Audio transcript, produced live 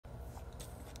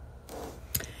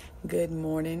Good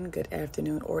morning, good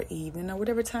afternoon, or evening, or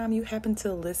whatever time you happen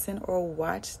to listen or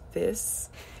watch this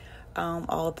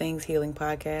All Things Healing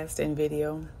podcast and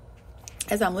video.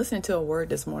 As I'm listening to a word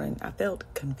this morning, I felt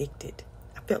convicted.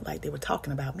 I felt like they were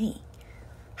talking about me.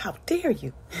 How dare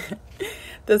you?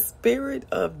 The spirit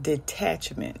of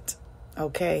detachment.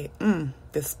 Okay,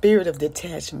 the spirit of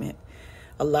detachment.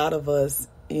 A lot of us,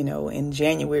 in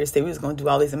January said we was going to do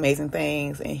all these amazing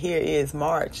things, and here is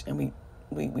March, and we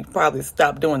probably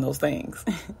stopped doing those things.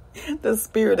 The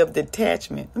spirit of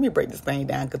detachment. Let me break this thing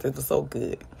down because it was so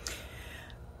good.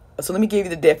 So let me give you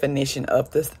the definition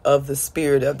of the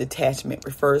spirit of detachment.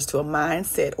 Refers to a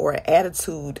mindset or an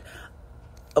attitude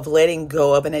of letting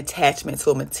go of an attachment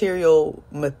to a material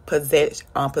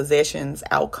possessions,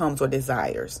 outcomes, or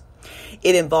desires.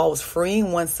 It involves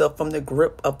freeing oneself from the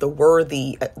grip of the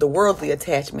worldly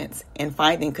attachments and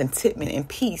finding contentment and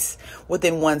peace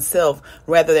within oneself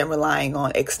rather than relying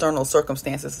on external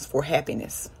circumstances for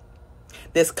happiness.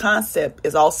 This concept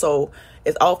is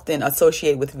often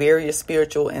associated with various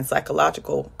spiritual and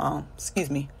philosophical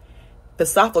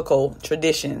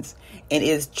traditions, and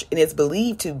is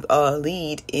believed to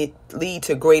lead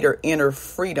to greater inner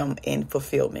freedom and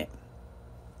fulfillment.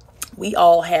 We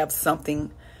all have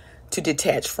something to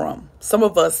detach from. Some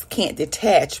of us can't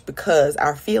detach because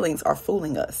our feelings are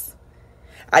fooling us.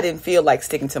 I didn't feel like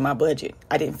sticking to my budget.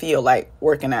 I didn't feel like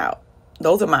working out.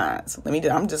 Those are mine.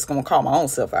 I'm just going to call my own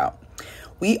self out.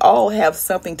 We all have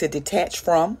something to detach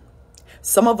from.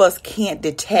 Some of us can't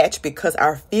detach because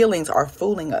our feelings are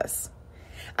fooling us.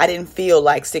 I didn't feel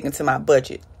like sticking to my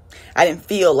budget. I didn't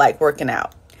feel like working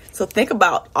out. So think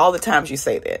about all the times you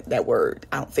say that word.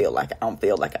 I don't feel like it. I don't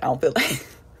feel like it. I don't feel like it.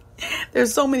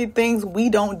 There's so many things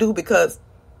we don't do because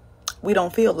we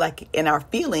don't feel like it, and our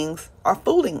feelings are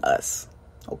fooling us.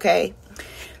 Okay.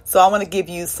 So I want to give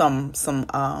you some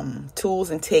tools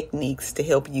and techniques to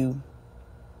help you.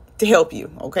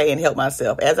 Okay. And help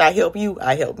myself. As I help you,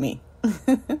 I help me.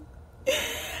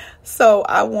 So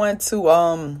I want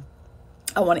to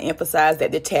emphasize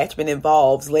that detachment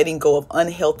involves letting go of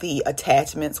unhealthy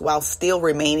attachments while still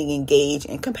remaining engaged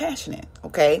and compassionate.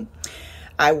 Okay.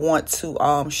 I want to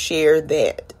share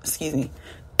that,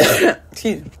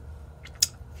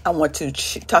 I want to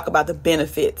talk about the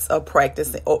benefits of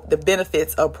practicing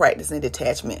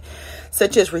detachment,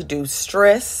 such as reduced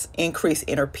stress, increased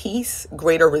inner peace,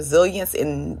 greater resilience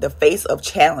in the face of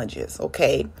challenges.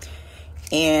 Okay.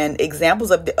 And examples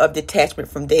of detachment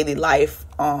from daily life.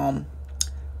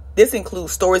 This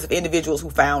includes stories of individuals who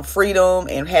found freedom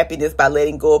and happiness by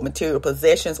letting go of material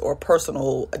possessions or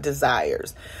personal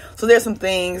desires. So there's some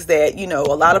things that,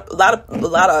 a lot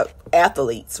of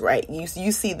athletes, right? You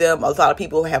see them, a lot of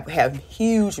people have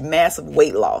huge, massive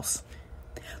weight loss.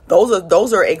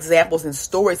 Those are examples and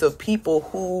stories of people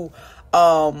who,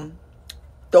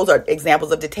 those are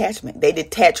examples of detachment. They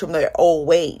detach from their old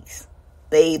ways.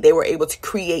 They were able to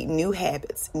create new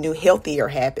habits, new healthier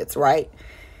habits, right?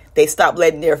 They stop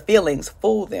letting their feelings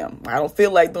fool them. I don't feel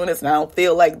like doing this and I don't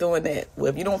feel like doing that. Well,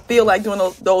 if you don't feel like doing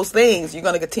those things, you're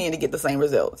going to continue to get the same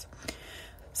results.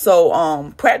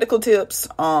 So practical tips,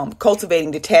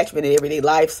 cultivating detachment in everyday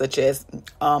life, such as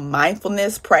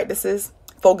mindfulness practices,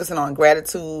 focusing on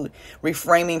gratitude,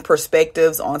 reframing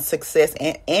perspectives on success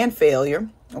and failure.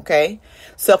 Okay.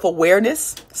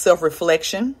 Self-awareness,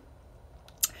 self-reflection,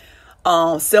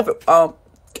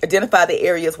 identify the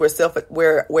areas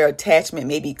where attachment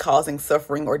may be causing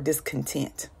suffering or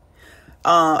discontent.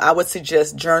 I would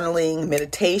suggest journaling,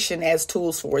 meditation as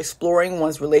tools for exploring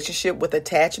one's relationship with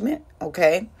attachment.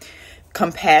 Okay.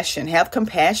 Compassion. Have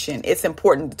compassion. It's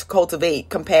important to cultivate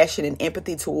compassion and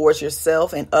empathy towards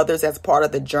yourself and others as part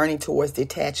of the journey towards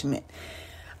detachment.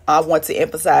 I want to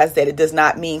emphasize that it does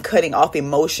not mean cutting off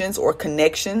emotions or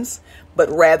connections, but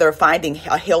rather finding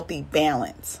a healthy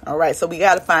balance. All right. So we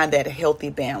got to find that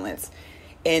healthy balance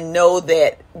and know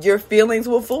that your feelings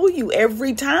will fool you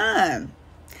every time.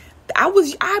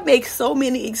 I make so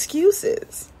many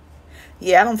excuses.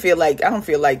 Yeah, I don't feel like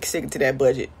sticking to that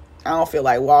budget. I don't feel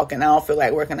like walking. I don't feel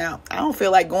like working out. I don't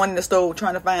feel like going in the store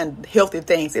trying to find healthy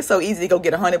things. It's so easy to go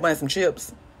get a honey bun and some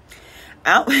chips.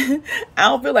 I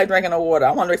don't feel like drinking no water.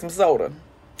 I want to drink some soda.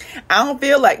 I don't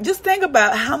feel like, just think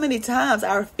about how many times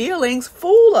our feelings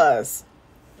fool us.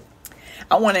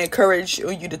 I want to encourage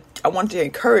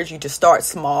you to start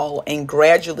small and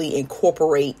gradually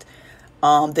incorporate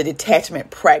the detachment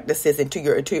practices into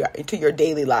your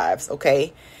daily lives.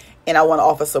 Okay. And I want to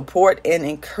offer support and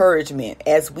encouragement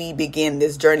as we begin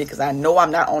this journey, because I know I'm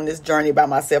not on this journey by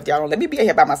myself. Y'all don't let me be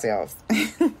here by myself.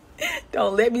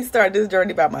 Don't let me start this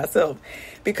journey by myself,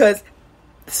 because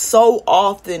so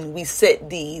often we set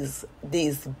these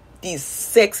these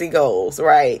sexy goals,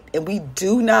 right? And we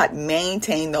do not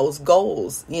maintain those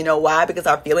goals. You know why? Because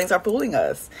our feelings are fooling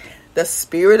us. The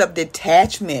spirit of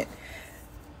detachment.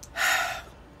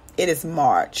 It is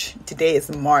March. Today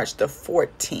is March the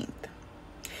 14th.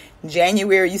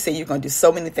 January, you say you're going to do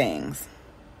so many things.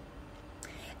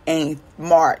 And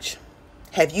March,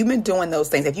 have you been doing those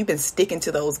things? Have you been sticking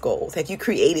to those goals? Have you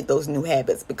created those new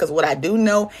habits? Because what I do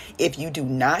know, if you do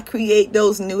not create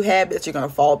those new habits, you're going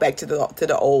to fall back to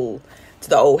the old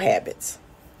habits,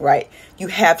 right? You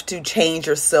have to change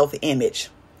your self-image.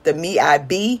 The me I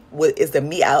be is the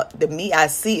me I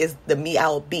see is the me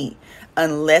I'll be,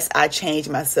 unless I change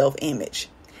my self-image.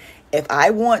 If I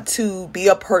want to be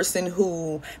a person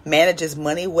who manages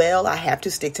money well, I have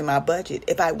to stick to my budget.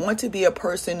 If I want to be a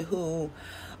person who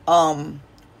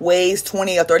weighs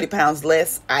 20 or 30 pounds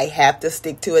less, I have to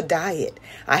stick to a diet.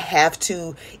 I have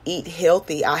to eat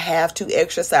healthy. I have to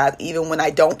exercise even when I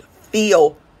don't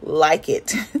feel like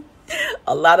it.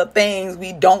 A lot of things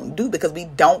we don't do because we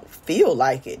don't feel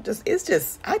like it.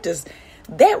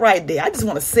 That right there. I just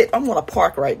want to sit. I'm going to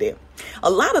park right there. A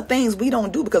lot of things we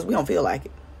don't do because we don't feel like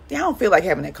it. I don't feel like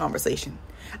having that conversation.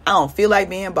 I don't feel like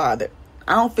being bothered.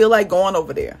 I don't feel like going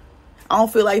over there. I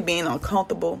don't feel like being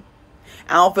uncomfortable.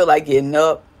 I don't feel like getting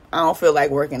up. I don't feel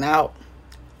like working out.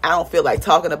 I don't feel like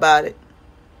talking about it.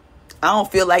 I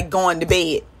don't feel like going to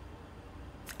bed.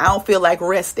 I don't feel like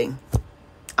resting.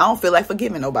 I don't feel like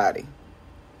forgiving nobody.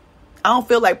 I don't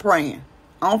feel like praying.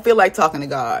 I don't feel like talking to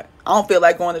God. I don't feel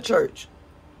like going to church.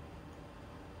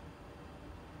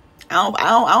 I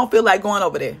don't feel like going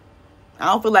over there. I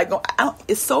don't feel like going.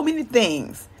 It's so many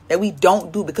things that we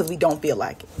don't do because we don't feel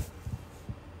like it.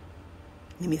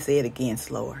 Let me say it again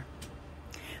slower.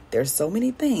 There's so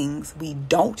many things we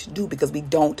don't do because we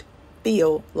don't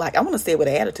feel like. I want to say it with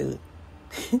an attitude.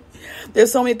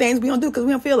 There's so many things we don't do because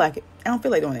we don't feel like it. I don't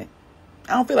feel like doing it.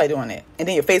 I don't feel like doing it. And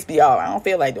then your face be all, I don't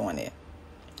feel like doing it.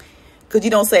 Because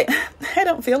you don't say, I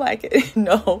don't feel like it.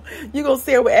 No, you're going to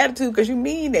say it with attitude because you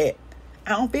mean that.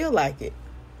 I don't feel like it.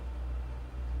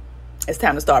 It's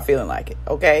time to start feeling like it,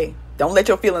 okay? Don't let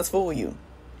your feelings fool you.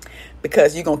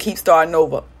 Because you're going to keep starting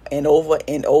over and over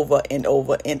and over and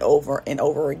over and over and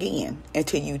over again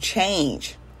until you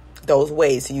change those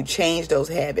ways, so you change those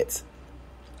habits.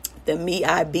 The me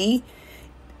I be,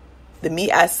 the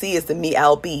me I see is the me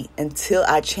I'll be until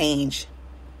I change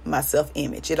my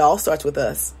self-image. It all starts with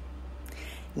us.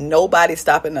 Nobody's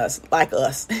stopping us like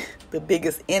us. The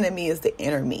biggest enemy is the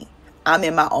inner me. I'm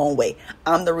in my own way.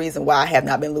 I'm the reason why I have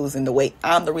not been losing the weight.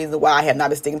 I'm the reason why I have not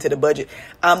been sticking to the budget.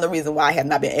 I'm the reason why I have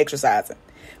not been exercising.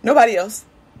 Nobody else.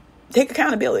 Take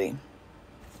accountability.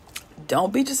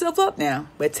 Don't beat yourself up now,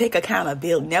 but take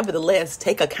accountability. Nevertheless,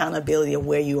 take accountability of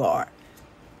where you are.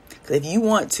 Because if you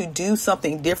want to do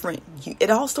something different, it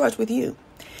all starts with you.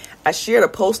 I shared a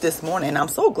post this morning, and I'm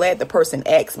so glad the person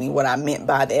asked me what I meant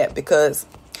by that, because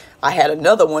I had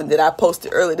another one that I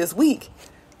posted earlier this week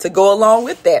to go along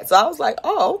with that. So I was like,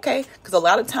 oh, okay. Because a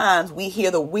lot of times we hear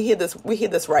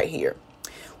this right here.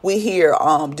 We hear,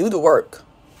 do the work.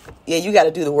 Yeah, you got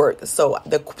to do the work. So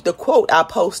the quote I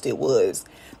posted was,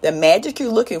 the magic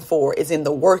you're looking for is in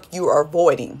the work you are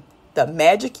avoiding. The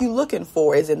magic you're looking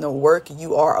for is in the work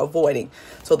you are avoiding.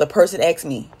 So the person asked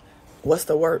me, what's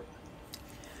the work?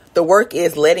 The work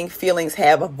is letting feelings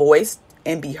have a voice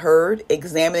and be heard,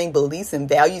 examining beliefs and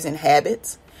values and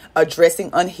habits,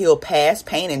 addressing unhealed past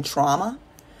pain and trauma,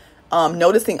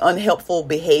 noticing unhelpful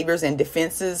behaviors and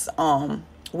defenses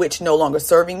which no longer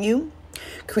serving you,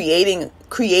 creating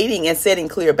and setting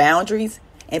clear boundaries,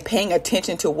 and paying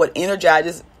attention to what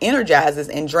energizes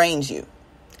and drains you.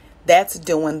 That's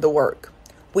doing the work.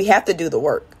 We have to do the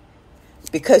work,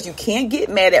 because you can't get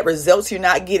mad at results you're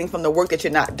not getting from the work that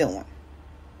you're not doing.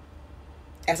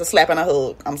 That's a slap and a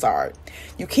hug. I'm sorry.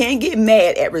 You can't get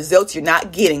mad at results you're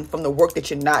not getting from the work that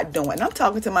you're not doing. And I'm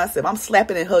talking to myself. I'm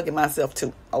slapping and hugging myself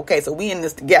too. Okay, so we in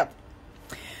this together.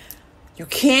 You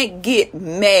can't get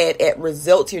mad at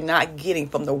results you're not getting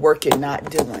from the work you're not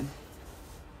doing.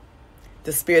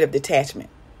 The spirit of detachment.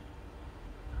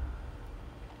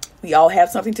 We all have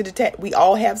something to detach. We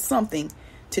all have something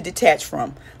to detach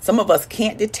from. Some of us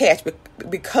can't detach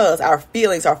because our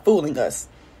feelings are fooling us.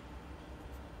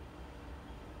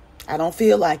 I don't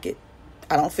feel like it.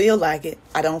 I don't feel like it.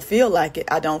 I don't feel like it.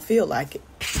 I don't feel like it.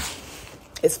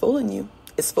 It's fooling you.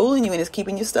 It's fooling you, and it's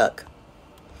keeping you stuck.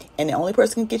 And the only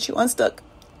person who can get you unstuck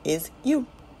is you.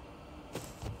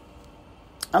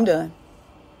 I'm done.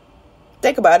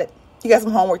 Think about it. You got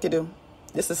some homework to do.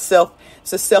 It's a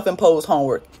self-imposed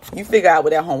homework. You figure out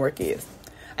what that homework is.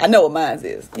 I know what mine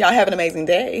is. Y'all have an amazing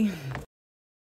day.